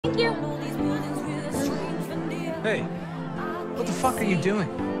Hey, what the fuck are you doing?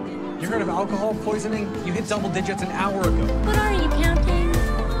 You heard of alcohol poisoning? You hit double digits an hour ago. But are you counting?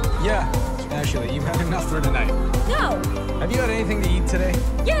 Yeah, Ashley, you've had enough for tonight. No. Have you had anything to eat today?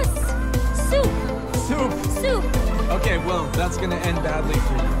 Yes. Soup. Soup. Soup. Okay, well, that's gonna end badly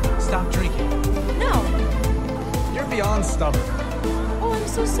for you. Stop drinking. No. You're beyond stubborn. Oh, I'm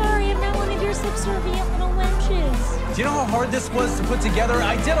so sorry. I'm not one of your subservient little wenches. Do you know how hard this was to put together?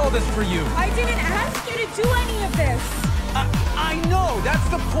 I did all this for you. I didn't ask you to do any of this. I know, that's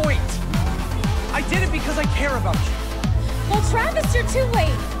the point. I did it because I care about you. Well, Travis, you're too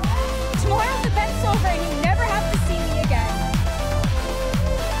late. Tomorrow the event's over and you never